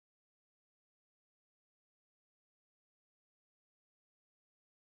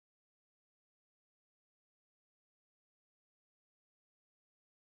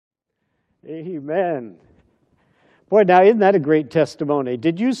Amen. Boy, now isn't that a great testimony?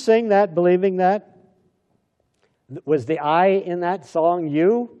 Did you sing that believing that? Was the I in that song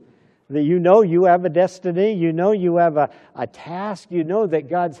you? That you know you have a destiny, you know you have a task, you know that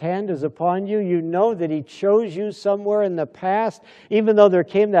God's hand is upon you, you know that He chose you somewhere in the past, even though there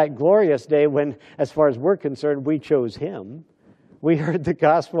came that glorious day when, as far as we're concerned, we chose Him. We heard the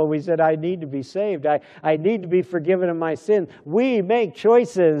gospel, we said, I need to be saved, I need to be forgiven of my sin. We make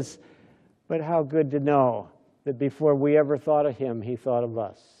choices, but how good to know that before we ever thought of Him, He thought of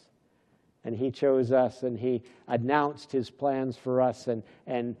us. And He chose us, and He announced His plans for us,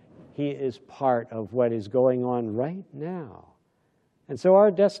 and He is part of what is going on right now. And so our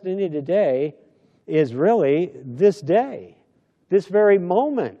destiny today is really this day, this very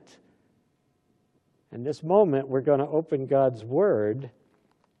moment. And this moment, we're going to open God's Word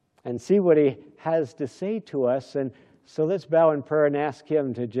and see what He has to say to us. And so let's bow in prayer and ask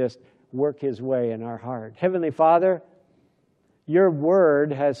Him to just work His way in our heart. Heavenly Father, Your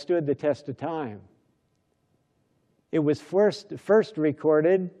Word has stood the test of time. It was first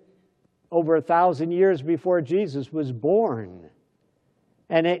recorded over 1,000 years before Jesus was born.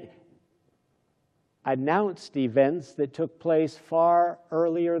 And it announced events that took place far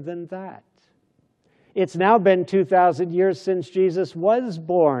earlier than that. It's now been 2,000 years since Jesus was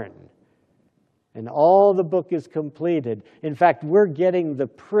born. And all the book is completed. In fact, we're getting the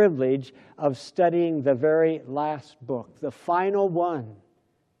privilege of studying the very last book, the final one.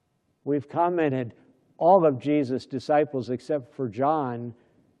 We've commented, all of Jesus' disciples, except for John,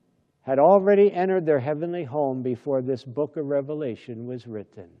 had already entered their heavenly home before this book of Revelation was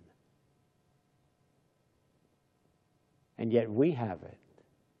written. And yet we have it.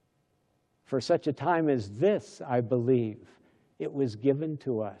 For such a time as this, I believe, it was given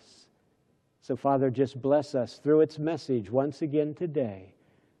to us. So, Father, just bless us through its message once again today.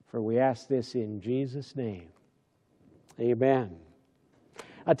 For we ask this in Jesus' name. Amen.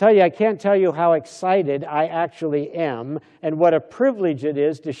 I'll tell you, I can't tell you how excited I actually am and what a privilege it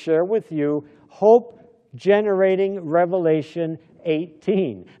is to share with you hope-generating Revelation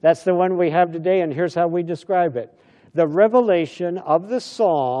 18. That's the one we have today, and here's how we describe it. The revelation of the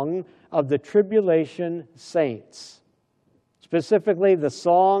song of the Tribulation Saints. Specifically, the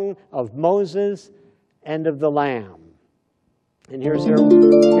song of Moses and of the Lamb. And here's where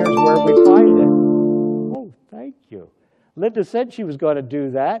we find it. Oh, thank you. Linda said she was going to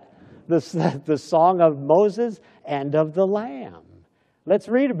do that. The song of Moses and of the Lamb. Let's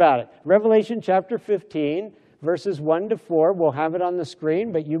read about it. Revelation chapter 15, verses 1 to 4. We'll have it on the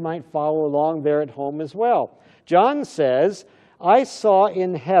screen, but you might follow along there at home as well. John says, I saw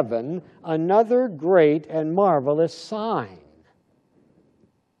in heaven another great and marvelous sign.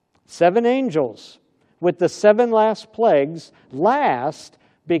 7 angels with the 7 last plagues, last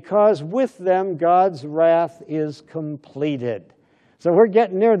because with them God's wrath is completed. So we're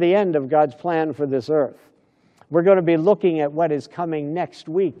getting near the end of God's plan for this earth. We're going to be looking at what is coming next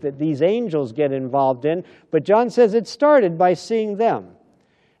week that these angels get involved in. But John says it started by seeing them.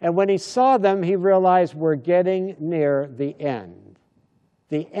 And when he saw them, he realized we're getting near the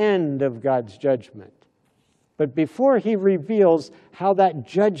end of God's judgment. But before he reveals how that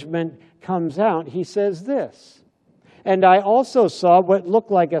judgment comes out, he says this. And I also saw what looked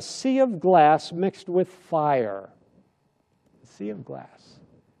like a sea of glass mixed with fire. A sea of glass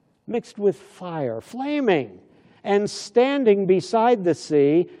mixed with fire, flaming. And standing beside the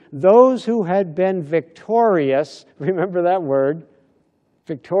sea, those who had been victorious, remember that word,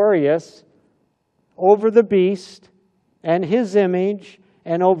 victorious, over the beast and his image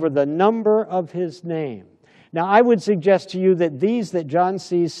and over the number of his name. Now, I would suggest to you that these that John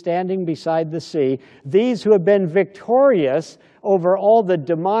sees standing beside the sea, these who have been victorious over all the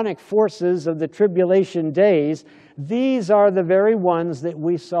demonic forces of the tribulation days, these are the very ones that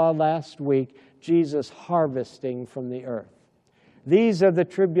we saw last week, Jesus harvesting from the earth. These are the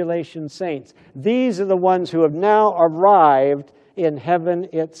tribulation saints. These are the ones who have now arrived in heaven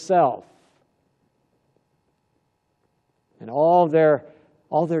itself. And all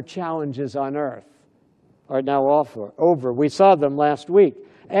their challenges on earth are now over. We saw them last week.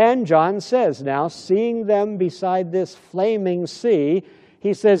 And John says now, seeing them beside this flaming sea,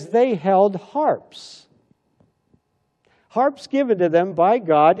 he says they held harps. Harps given to them by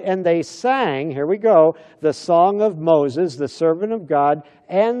God, and they sang, here we go, the song of Moses, the servant of God,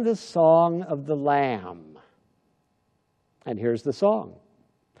 and the song of the Lamb. And here's the song.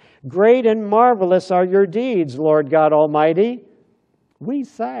 Great and marvelous are your deeds, Lord God Almighty. We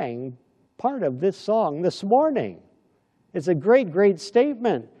sang part of this song this morning. It's a great, great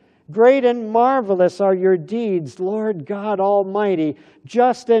statement. Great and marvelous are your deeds, Lord God Almighty.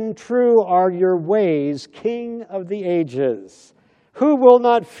 Just and true are your ways, King of the ages. Who will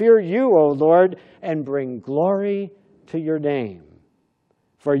not fear you, O Lord, and bring glory to your name?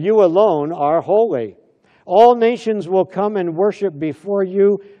 For you alone are holy. All nations will come and worship before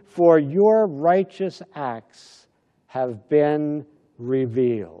you, for your righteous acts have been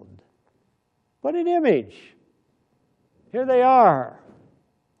revealed. What an image. Here they are.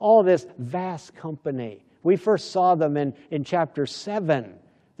 All this vast company. We first saw them in chapter 7.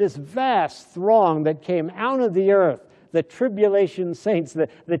 This vast throng that came out of the earth, the Tribulation Saints,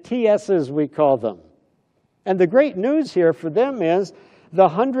 the TSs we call them. And the great news here for them is the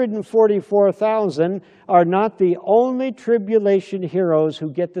 144,000 are not the only tribulation heroes who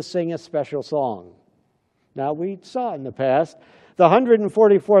get to sing a special song. Now, we saw in the past, the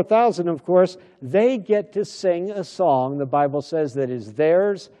 144,000, of course, they get to sing a song, the Bible says, that is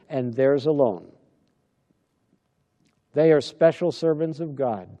theirs and theirs alone. They are special servants of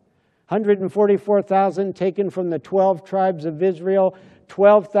God. 144,000 taken from the 12 tribes of Israel,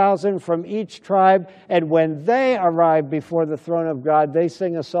 12,000 from each tribe, and when they arrive before the throne of God, they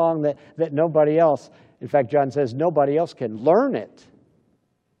sing a song that nobody else, in fact, John says, nobody else can learn it.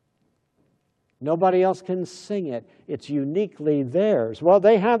 Nobody else can sing it. It's uniquely theirs. Well,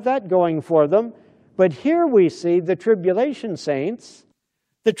 they have that going for them. But here we see the Tribulation Saints.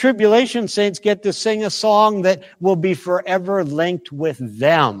 The Tribulation Saints get to sing a song that will be forever linked with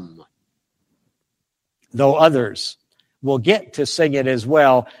them. Though others will get to sing it as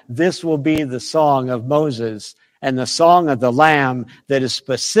well, this will be the song of Moses and the song of the Lamb that is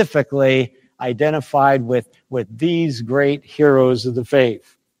specifically identified with these great heroes of the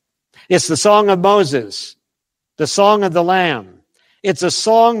faith. It's the song of Moses, the song of the Lamb. It's a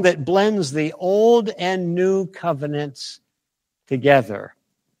song that blends the old and new covenants together.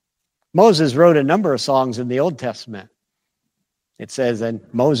 Moses wrote a number of songs in the Old Testament. It says, and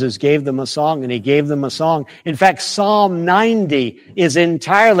Moses gave them a song, and he gave them a song. In fact, Psalm 90 is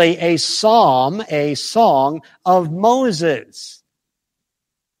entirely a psalm, a song of Moses.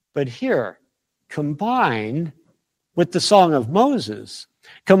 But here, combined with the song of Moses,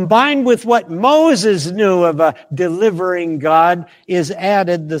 combined with what Moses knew of a delivering God, is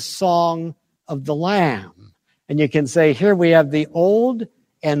added the song of the Lamb. And you can say, here we have the Old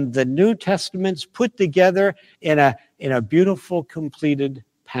and the New Testaments put together in a beautiful, completed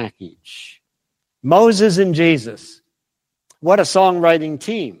package. Moses and Jesus. What a songwriting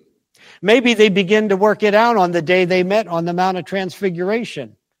team. Maybe they begin to work it out on the day they met on the Mount of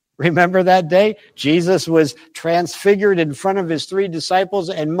Transfiguration. Remember that day? Jesus was transfigured in front of his 3 disciples,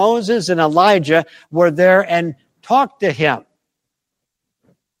 and Moses and Elijah were there and talked to him.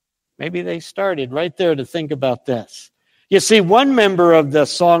 Maybe they started right there to think about this. You see, one member of the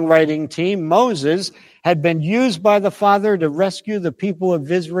songwriting team, Moses, had been used by the Father to rescue the people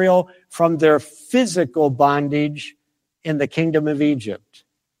of Israel from their physical bondage in the kingdom of Egypt.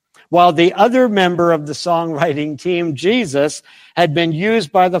 While the other member of the songwriting team, Jesus, had been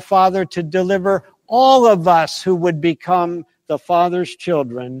used by the Father to deliver all of us who would become the Father's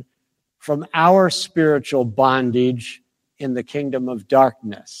children from our spiritual bondage in the kingdom of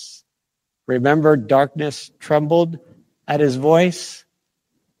darkness. Remember, darkness trembled at his voice?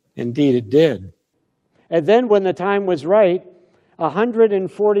 Indeed, it did. And then when the time was right,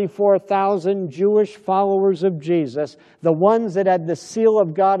 144,000 Jewish followers of Jesus, the ones that had the seal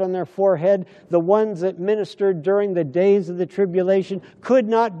of God on their forehead, the ones that ministered during the days of the tribulation, could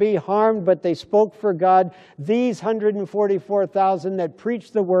not be harmed, but they spoke for God. These 144,000 that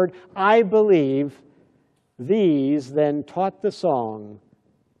preached the word, I believe, these then taught the song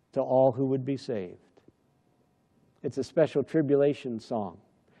to all who would be saved. It's a special tribulation song.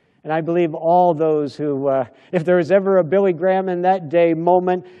 And I believe all those who, if there was ever a Billy Graham in that day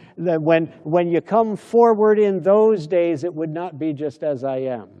moment, that when you come forward in those days, it would not be just as I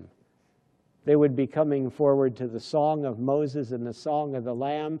am. They would be coming forward to the song of Moses and the song of the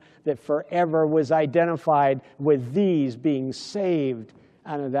Lamb that forever was identified with these being saved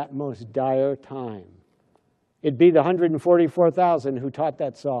out of that most dire time. It'd be the 144,000 who taught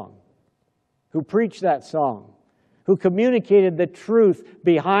that song, who preached that song, who communicated the truth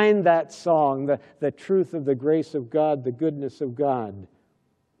behind that song, the truth of the grace of God, the goodness of God.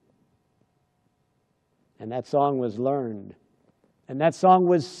 And that song was learned. And that song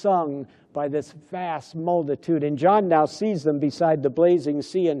was sung by this vast multitude. And John now sees them beside the blazing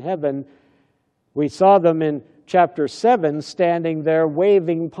sea in heaven. We saw them in chapter 7 standing there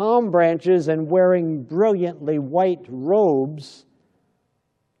waving palm branches and wearing brilliantly white robes.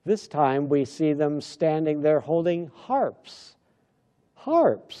 This time we see them standing there holding harps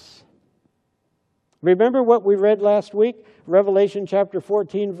harps. Remember what we read last week? Revelation chapter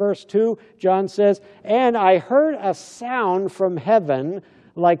 14, verse 2, John says, "And I heard a sound from heaven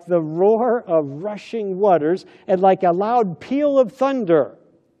like the roar of rushing waters and like a loud peal of thunder.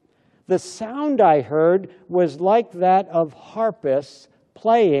 The sound I heard was like that of harpists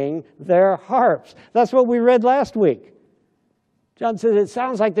playing their harps." That's what we read last week. John says it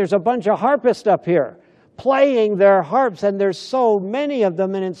sounds like there's a bunch of harpists up here playing their harps, and there's so many of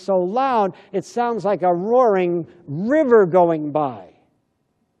them, and it's so loud, it sounds like a roaring river going by.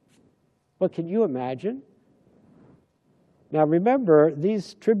 Well, can you imagine? Now remember,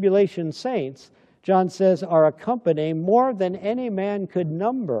 these tribulation saints, John says, are a company more than any man could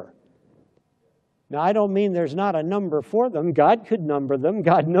number. Now, I don't mean there's not a number for them. God could number them.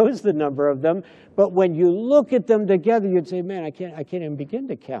 God knows the number of them. But when you look at them together, you'd say, man, I can't even begin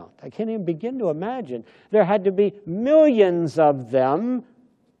to count. I can't even begin to imagine. There had to be millions of them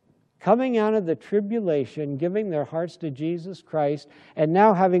coming out of the tribulation, giving their hearts to Jesus Christ, and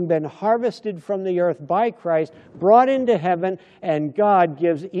now having been harvested from the earth by Christ, brought into heaven, and God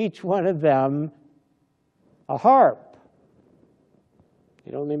gives each one of them a harp.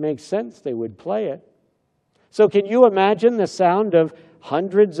 It only makes sense they would play it. So can you imagine the sound of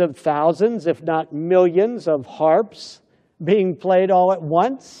hundreds of thousands, if not millions, of harps being played all at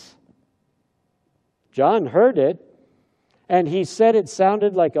once? John heard it, and he said it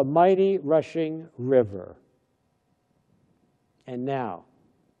sounded like a mighty rushing river. And now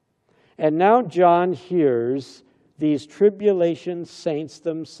John hears these tribulation saints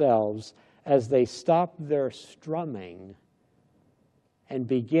themselves as they stop their strumming and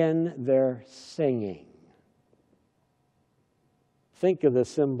begin their singing. Think of the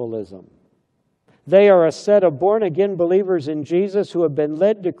symbolism. They are a set of born-again believers in Jesus who have been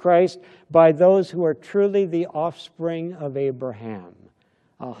led to Christ by those who are truly the offspring of Abraham,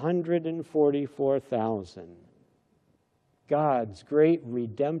 144,000. God's great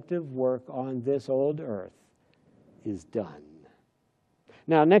redemptive work on this old earth is done.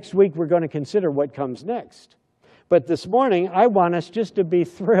 Now, next week we're going to consider what comes next. But this morning, I want us just to be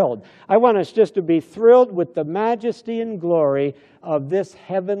thrilled. I want us just to be thrilled with the majesty and glory of this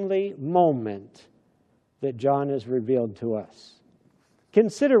heavenly moment that John has revealed to us.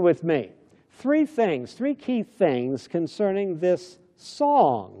 Consider with me three key things concerning this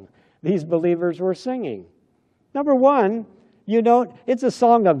song these believers were singing. Number one, it's a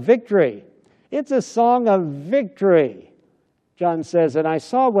song of victory. It's a song of victory. John says, "And I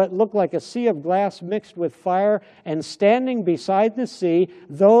saw what looked like a sea of glass mixed with fire, and standing beside the sea,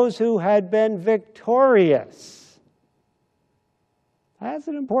 those who had been victorious." That's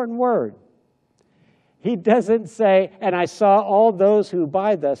an important word. He doesn't say, "And I saw all those who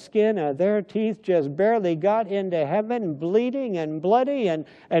by the skin of their teeth just barely got into heaven, bleeding and bloody and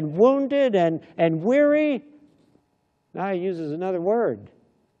wounded and weary." Now he uses another word.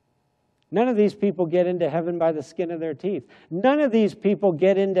 None of these people get into heaven by the skin of their teeth. None of these people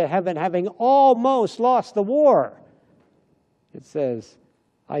get into heaven having almost lost the war. It says,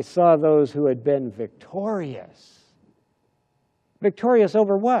 "I saw those who had been victorious." Victorious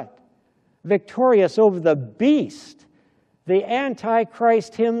over what? Victorious over the beast, the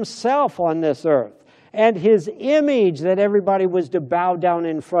Antichrist himself on this earth, and his image that everybody was to bow down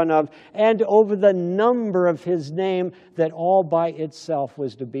in front of, and over the number of his name that all by itself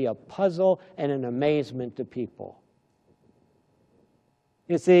was to be a puzzle and an amazement to people.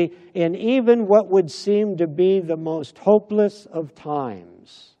 You see, in even what would seem to be the most hopeless of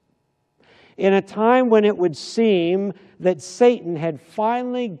times, in a time when it would seem that Satan had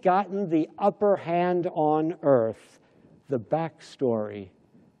finally gotten the upper hand on earth, the backstory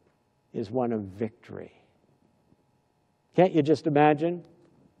is one of victory. Can't you just imagine?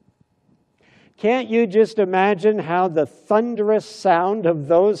 Can't you just imagine how the thunderous sound of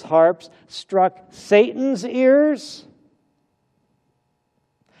those harps struck Satan's ears?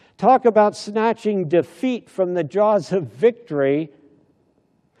 Talk about snatching defeat from the jaws of victory.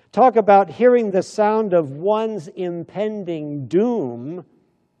 Talk about hearing the sound of one's impending doom.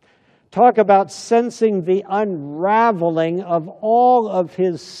 Talk about sensing the unraveling of all of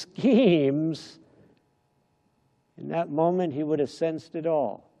his schemes. In that moment, he would have sensed it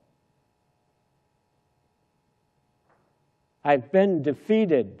all. I've been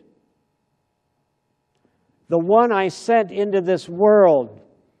defeated. The one I sent into this world,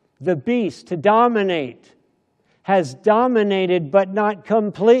 the beast, to dominate, has dominated, but not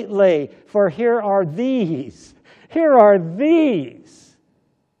completely. For here are these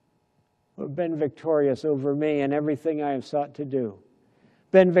who have been victorious over me and everything I have sought to do.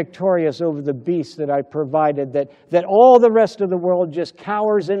 been victorious over the beast that I provided, that all the rest of the world just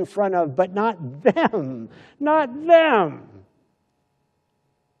cowers in front of, but not them, not them.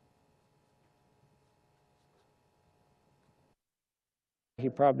 He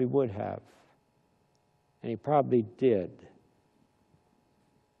probably would have, and he probably did.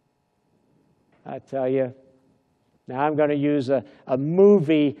 I tell you, now I'm going to use a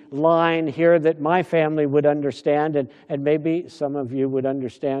movie line here that my family would understand, and maybe some of you would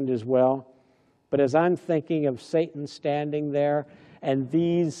understand as well. But as I'm thinking of Satan standing there, and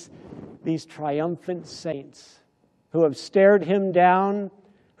these triumphant saints who have stared him down,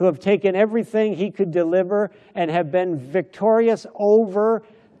 who have taken everything he could deliver, and have been victorious over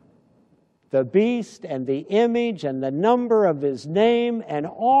the beast and the image and the number of his name and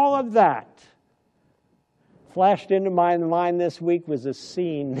all of that, flashed into my mind this week was a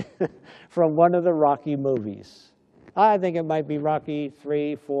scene from one of the Rocky movies. I think it might be Rocky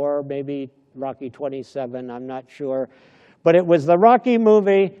 3, 4, maybe Rocky 27, I'm not sure. But it was the Rocky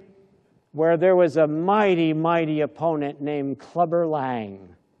movie where there was a mighty, mighty opponent named Clubber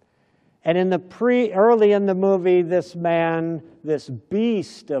Lang. And early in the movie, this man, this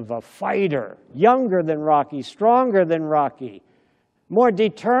beast of a fighter, younger than Rocky, stronger than Rocky, more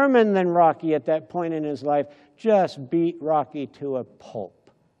determined than Rocky at that point in his life, just beat Rocky to a pulp.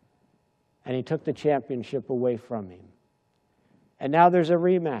 And he took the championship away from him. And now there's a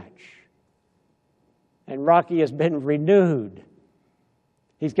rematch. And Rocky has been renewed.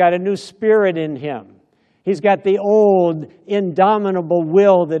 He's got a new spirit in him. He's got the old, indomitable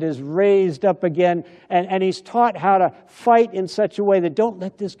will that is raised up again, and he's taught how to fight in such a way that don't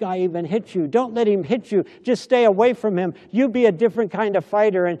let this guy even hit you. Don't let him hit you. Just stay away from him. You be a different kind of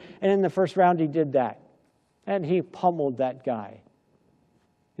fighter. And in the first round, he did that. And he pummeled that guy.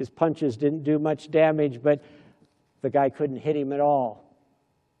 His punches didn't do much damage, but the guy couldn't hit him at all.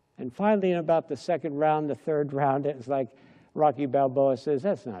 And finally, in about the second round, the third round, it was like Rocky Balboa says,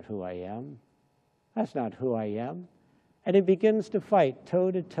 "That's not who I am. That's not who I am." And he begins to fight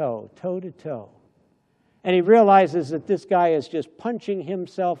toe to toe, toe to toe. And he realizes that this guy is just punching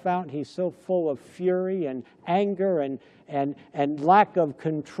himself out. He's so full of fury and anger and lack of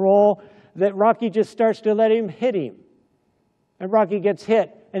control that Rocky just starts to let him hit him. And Rocky gets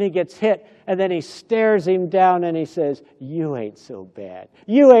hit, and he gets hit, and then he stares him down and he says, "You ain't so bad.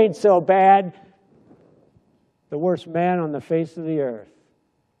 You ain't so bad." The worst man on the face of the earth.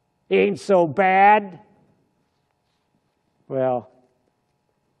 Ain't so bad. Well,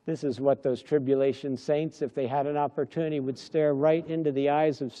 this is what those tribulation saints, if they had an opportunity, would stare right into the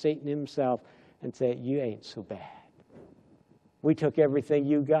eyes of Satan himself and say, "You ain't so bad. We took everything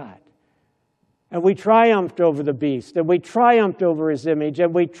you got. And we triumphed over the beast, and we triumphed over his image,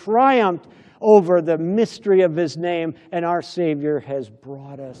 and we triumphed over the mystery of his name, and our Savior has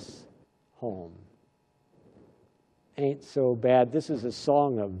brought us home." Ain't so bad. This is a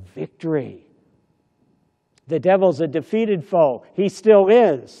song of victory. The devil's a defeated foe. He still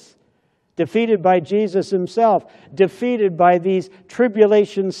is. Defeated by Jesus himself. Defeated by these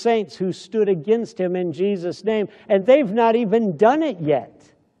tribulation saints who stood against him in Jesus' name. And they've not even done it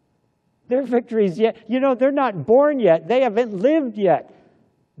yet. Their victory is yet. They're not born yet. They haven't lived yet.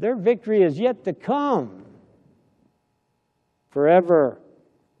 Their victory is yet to come. Forever,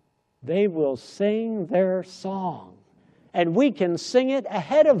 they will sing their song. And we can sing it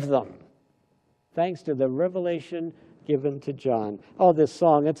ahead of them, thanks to the revelation given to John. Oh, this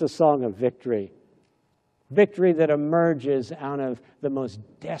song, it's a song of victory. Victory that emerges out of the most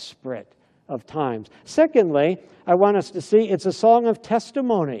desperate of times. Secondly, I want us to see it's a song of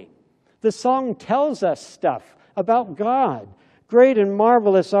testimony. The song tells us stuff about God. "Great and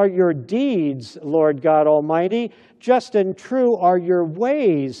marvelous are your deeds, Lord God Almighty. Just and true are your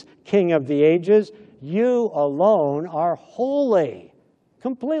ways, King of the ages. You alone are holy,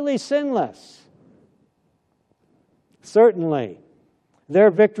 completely sinless." Certainly, their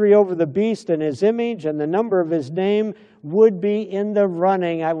victory over the beast and his image and the number of his name would be in the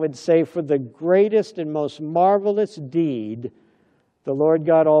running, I would say, for the greatest and most marvelous deed the Lord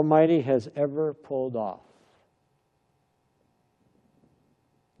God Almighty has ever pulled off.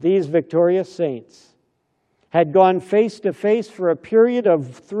 These victorious saints had gone face to face for a period of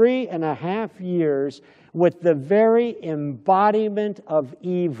 3.5 years with the very embodiment of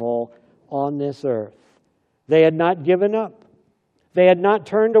evil on this earth. They had not given up. They had not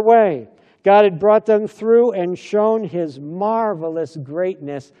turned away. God had brought them through and shown his marvelous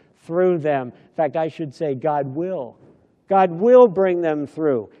greatness through them. In fact, I should say God will. God will bring them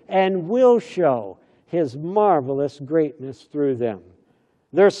through and will show his marvelous greatness through them.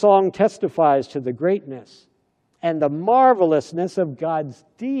 Their song testifies to the greatness and the marvelousness of God's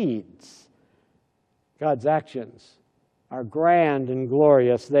deeds. God's actions are grand and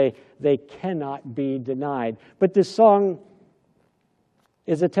glorious. They cannot be denied. But this song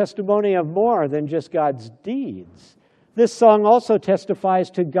is a testimony of more than just God's deeds. This song also testifies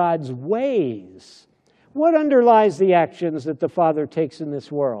to God's ways. What underlies the actions that the Father takes in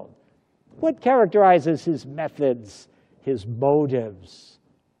this world? What characterizes his methods, his motives?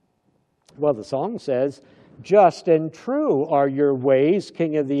 Well, the song says, "Just and true are your ways,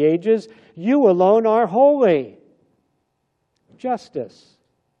 King of the ages. You alone are holy." Justice,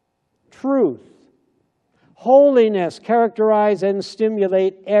 truth, holiness characterize and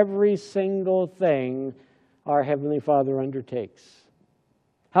stimulate every single thing our Heavenly Father undertakes.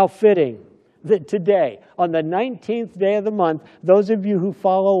 How fitting that today, on the 19th day of the month, those of you who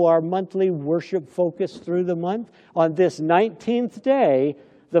follow our monthly worship focus through the month, on this 19th day,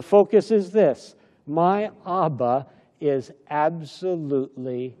 the focus is this: my Abba is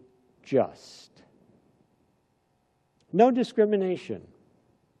absolutely just. No discrimination,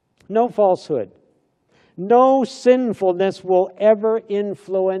 no falsehood, no sinfulness will ever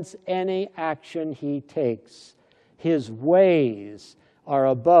influence any action he takes. His ways are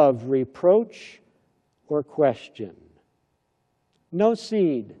above reproach or question. No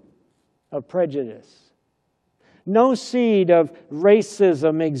seed of prejudice, no seed of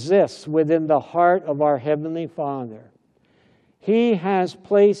racism exists within the heart of our Heavenly Father. He has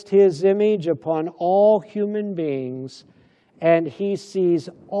placed his image upon all human beings, and he sees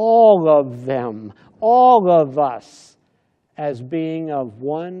all of them, all of us, as being of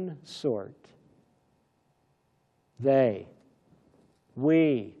one sort.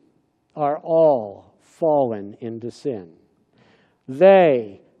 We are all fallen into sin.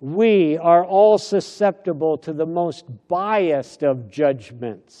 We are all susceptible to the most biased of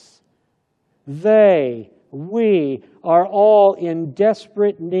judgments. We are all in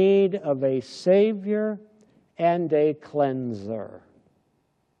desperate need of a Savior and a cleanser.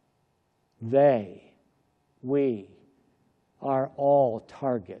 We are all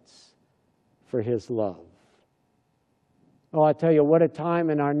targets for his love. Oh, I tell you, what a time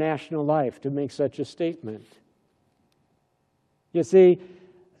in our national life to make such a statement. You see,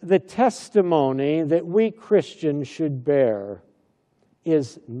 the testimony that we Christians should bear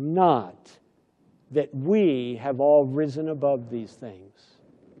is not that we have all risen above these things.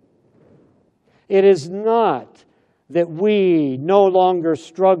 It is not that we no longer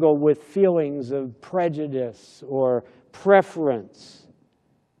struggle with feelings of prejudice or preference.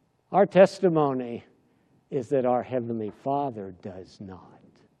 Our testimony is that our Heavenly Father does not.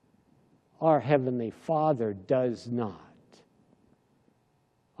 Our Heavenly Father does not.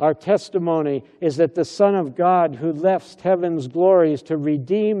 Our testimony is that the Son of God, who left heaven's glories to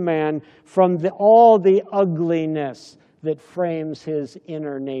redeem man from all the ugliness that frames his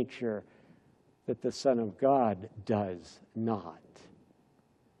inner nature, that the Son of God does not.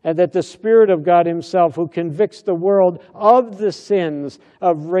 And that the Spirit of God himself, who convicts the world of the sins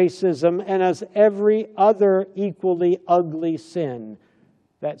of racism and as every other equally ugly sin,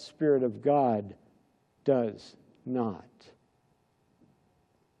 that Spirit of God does not.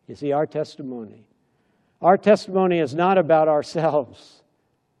 You see, our testimony is not about ourselves.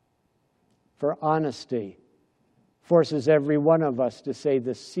 For honesty forces every one of us to say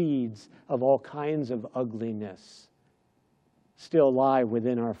the seeds of all kinds of ugliness still lie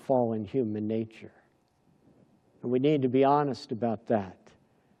within our fallen human nature. And we need to be honest about that.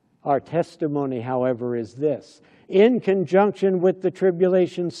 Our testimony, however, is this: in conjunction with the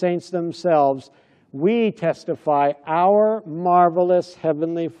Tribulation Saints themselves, we testify our marvelous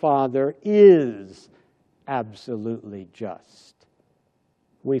Heavenly Father is absolutely just.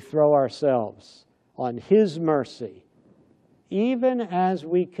 We throw ourselves on his mercy, even as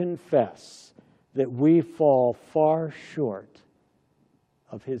we confess that we fall far short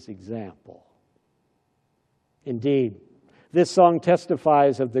of his example. Indeed, this song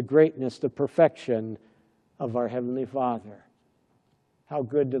testifies of the greatness, the perfection of our Heavenly Father. How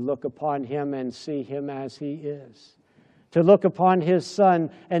good to look upon him and see him as he is. To look upon his Son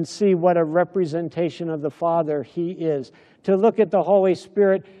and see what a representation of the Father he is. To look at the Holy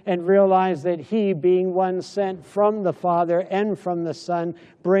Spirit and realize that he, being one sent from the Father and from the Son,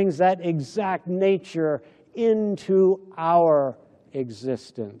 brings that exact nature into our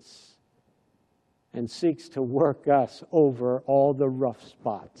existence and seeks to work us over all the rough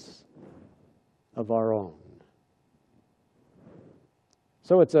spots of our own.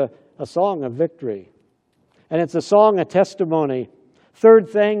 So it's a song of victory. And it's a song, a testimony. Third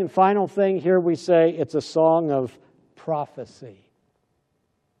thing and final thing, here we say it's a song of prophecy.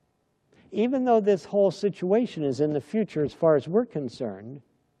 even though this whole situation is in the future as far as we're concerned,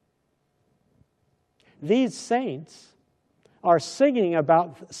 these saints are singing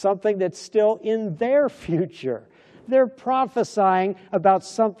about something that's still in their future. They're prophesying about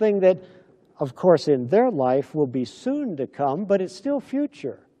something that, of course, in their life will be soon to come, but it's still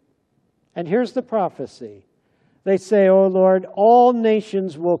future. And here's the prophecy. They say, "O Lord, all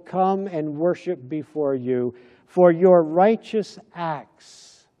nations will come and worship before you, for your righteous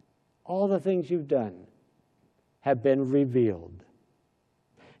acts," all the things you've done, "have been revealed."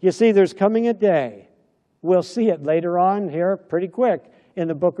 You see, there's coming a day. We'll see it later on here pretty quick in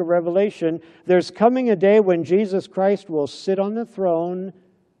the book of Revelation. There's coming a day when Jesus Christ will sit on the throne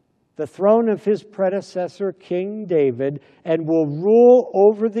of his predecessor, King David, and will rule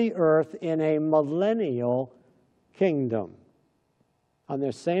over the earth in a millennial kingdom on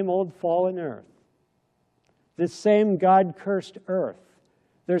this same old fallen earth, this same God-cursed earth.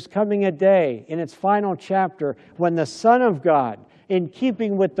 There's coming a day in its final chapter when the Son of God, in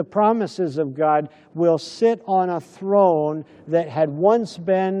keeping with the promises of God, will sit on a throne that had once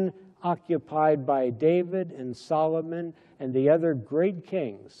been occupied by David and Solomon and the other great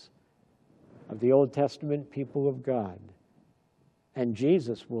kings of the Old Testament people of God. And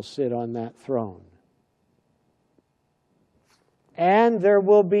Jesus will sit on that throne. And there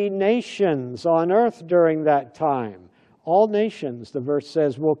will be nations on earth during that time. All nations, the verse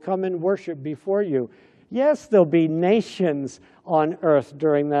says, will come and worship before you. Yes, there'll be nations on earth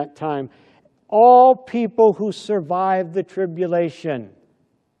during that time. All people who survive the tribulation.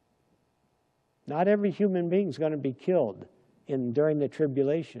 Not every human being is going to be killed during the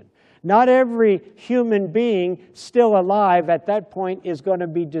tribulation. Not every human being still alive at that point is going to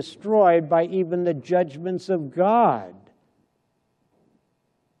be destroyed by even the judgments of God.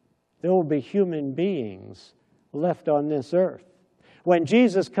 There will be human beings left on this earth. When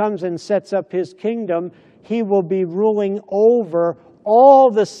Jesus comes and sets up his kingdom, he will be ruling over all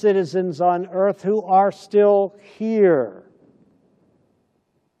the citizens on earth who are still here.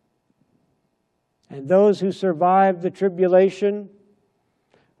 And those who survive the tribulation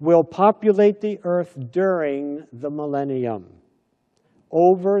will populate the earth during the millennium,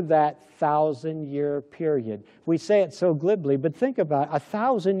 over that 1,000-year period. We say it so glibly, but think about it,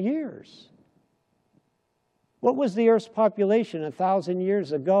 1,000 years. What was the earth's population 1,000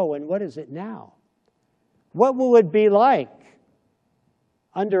 years ago, and what is it now? What will it be like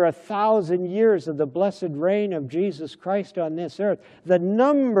under 1,000 years of the blessed reign of Jesus Christ on this earth? The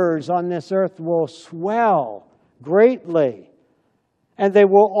numbers on this earth will swell greatly, and they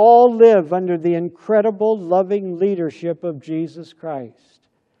will all live under the incredible, loving leadership of Jesus Christ.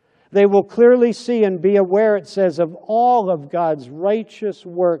 They will clearly see and be aware, it says, of all of God's righteous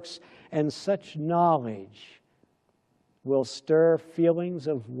works, and such knowledge will stir feelings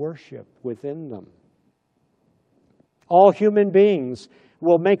of worship within them. All human beings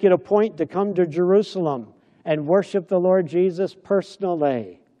will make it a point to come to Jerusalem and worship the Lord Jesus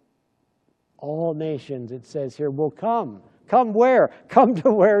personally. All nations, it says here, will come. Come where? Come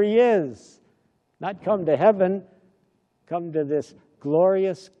to where he is. Not come to heaven. Come to this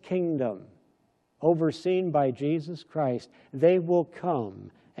glorious kingdom overseen by Jesus Christ. They will come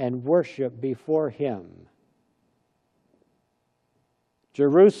and worship before him.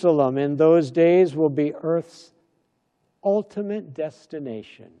 Jerusalem in those days will be earth's ultimate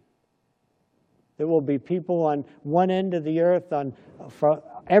destination. There will be people on one end of the earth, from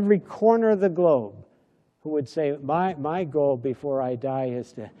every corner of the globe, who would say, my goal before I die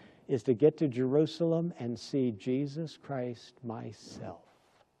is to get to Jerusalem and see Jesus Christ myself.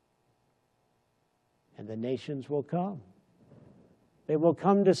 And the nations will come. They will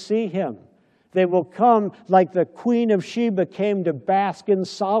come to see him. They will come like the Queen of Sheba came to bask in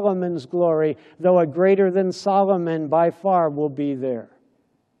Solomon's glory, though a greater than Solomon by far will be there.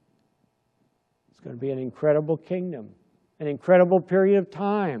 It's going to be an incredible kingdom, an incredible period of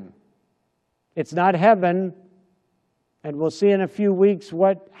time. It's not heaven, and we'll see in a few weeks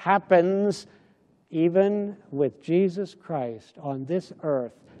what happens even with Jesus Christ on this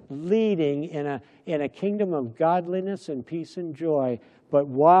earth, leading in a kingdom of godliness and peace and joy. But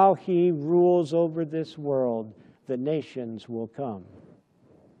while he rules over this world, the nations will come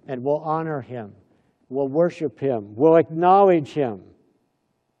and will honor him, will worship him, will acknowledge him,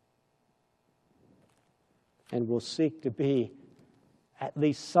 and will seek to be at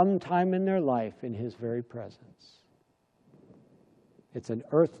least some time in their life in his very presence. It's an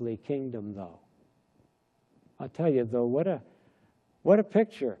earthly kingdom, though. I'll tell you, though, what a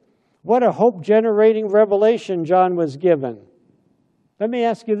picture. What a hope-generating revelation John was given. Let me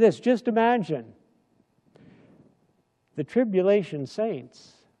ask you this. Just imagine the Tribulation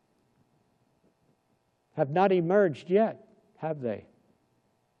Saints have not emerged yet, have they?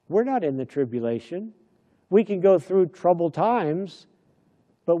 We're not in the tribulation. We can go through troubled times,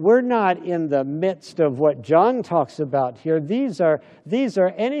 but we're not in the midst of what John talks about here. These are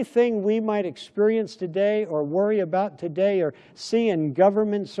anything we might experience today or worry about today or see in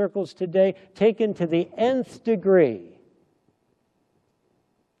government circles today taken to the nth degree.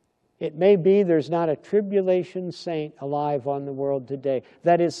 It may be there's not a tribulation saint alive on the world today.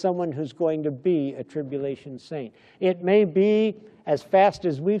 That is someone who's going to be a tribulation saint. It may be, as fast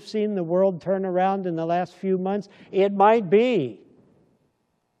as we've seen the world turn around in the last few months, it might be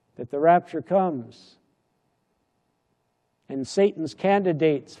that the rapture comes and Satan's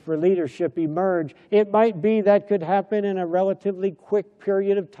candidates for leadership emerge. It might be that could happen in a relatively quick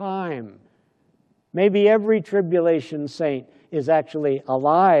period of time. Maybe every tribulation saint is actually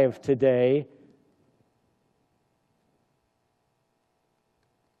alive today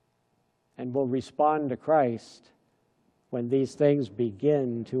and will respond to Christ when these things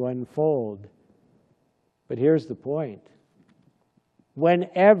begin to unfold. But here's the point.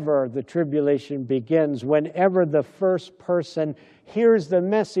 Whenever the tribulation begins, whenever the first person hears the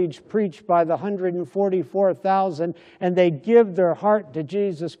message preached by the 144,000 and they give their heart to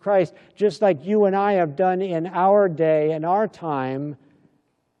Jesus Christ, just like you and I have done in our day and our time,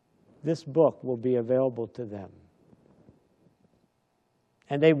 this book will be available to them.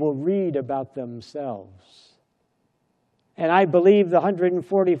 And they will read about themselves. And I believe the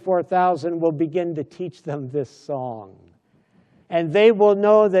 144,000 will begin to teach them this song. And they will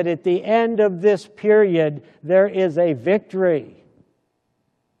know that at the end of this period, there is a victory.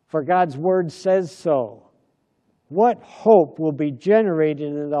 For God's word says so. What hope will be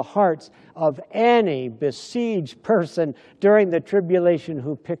generated in the hearts of any besieged person during the tribulation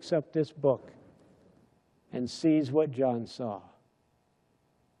who picks up this book and sees what John saw?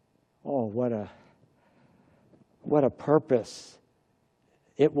 Oh, what a purpose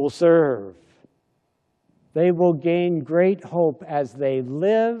it will serve. They will gain great hope as they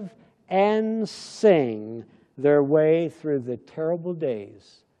live and sing their way through the terrible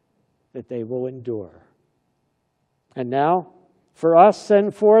days that they will endure. And now, for us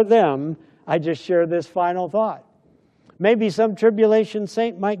and for them, I just share this final thought. Maybe some tribulation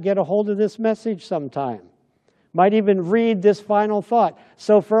saint might get a hold of this message sometime. Might even read this final thought.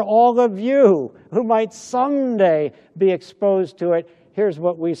 So for all of you who might someday be exposed to it, here's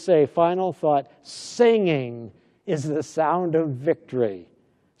what we say, final thought. Singing is the sound of victory.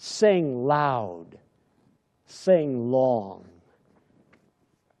 Sing loud. Sing long.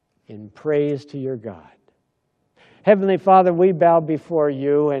 In praise to your God. Heavenly Father, we bow before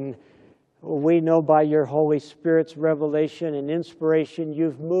you, and we know by your Holy Spirit's revelation and inspiration,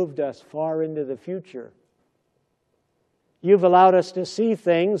 you've moved us far into the future. You've allowed us to see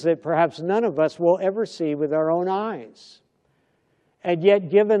things that perhaps none of us will ever see with our own eyes. And yet,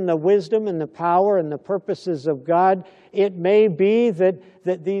 given the wisdom and the power and the purposes of God, it may be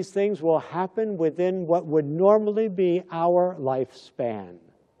that these things will happen within what would normally be our lifespan.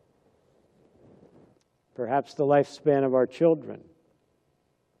 Perhaps the lifespan of our children,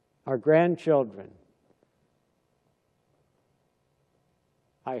 our grandchildren.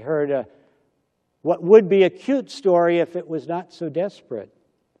 I heard what would be a cute story if it was not so desperate.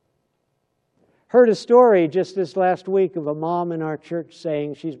 Heard a story just this last week of a mom in our church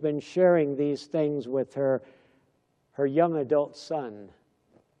saying she's been sharing these things with her young adult son.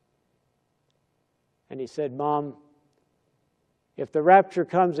 And he said, Mom, if the rapture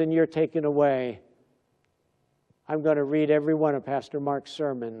comes and you're taken away, I'm going to read every one of Pastor Mark's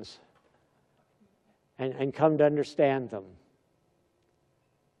sermons and come to understand them.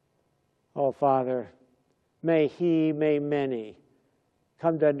 Oh, Father, may many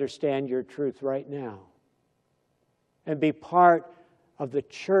come to understand your truth right now and be part of the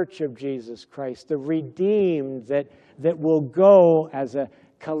church of Jesus Christ, the redeemed that will go as a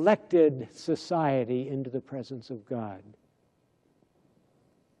collected society into the presence of God.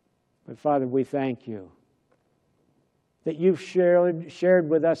 But Father, we thank you that you've shared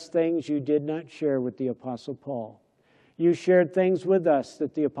with us things you did not share with the Apostle Paul. You shared things with us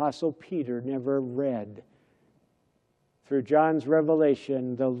that the Apostle Peter never read. Through John's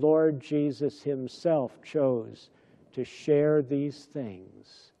revelation, the Lord Jesus himself chose to share these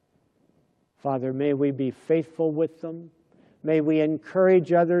things. Father, may we be faithful with them. May we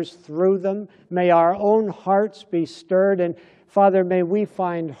encourage others through them. May our own hearts be stirred. And Father, may we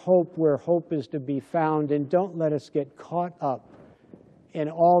find hope where hope is to be found. And don't let us get caught up in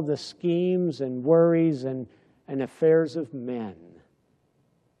all the schemes and worries and affairs of men.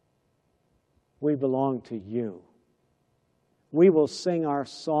 We belong to you. We will sing our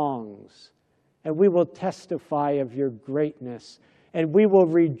songs and we will testify of your greatness, and we will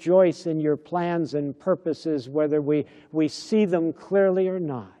rejoice in your plans and purposes, whether we see them clearly or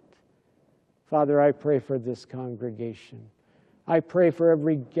not. Father, I pray for this congregation. I pray for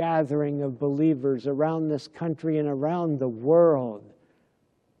every gathering of believers around this country and around the world,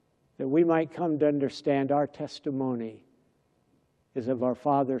 that we might come to understand our testimony is of our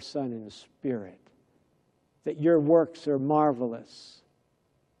Father, Son, and Spirit, that your works are marvelous,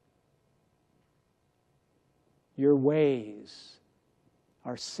 your ways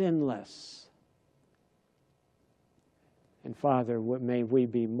are sinless. And Father, may we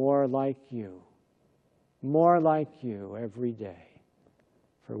be more like you every day.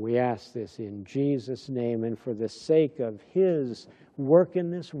 For we ask this in Jesus' name and for the sake of his work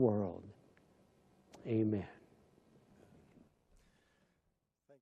in this world. Amen.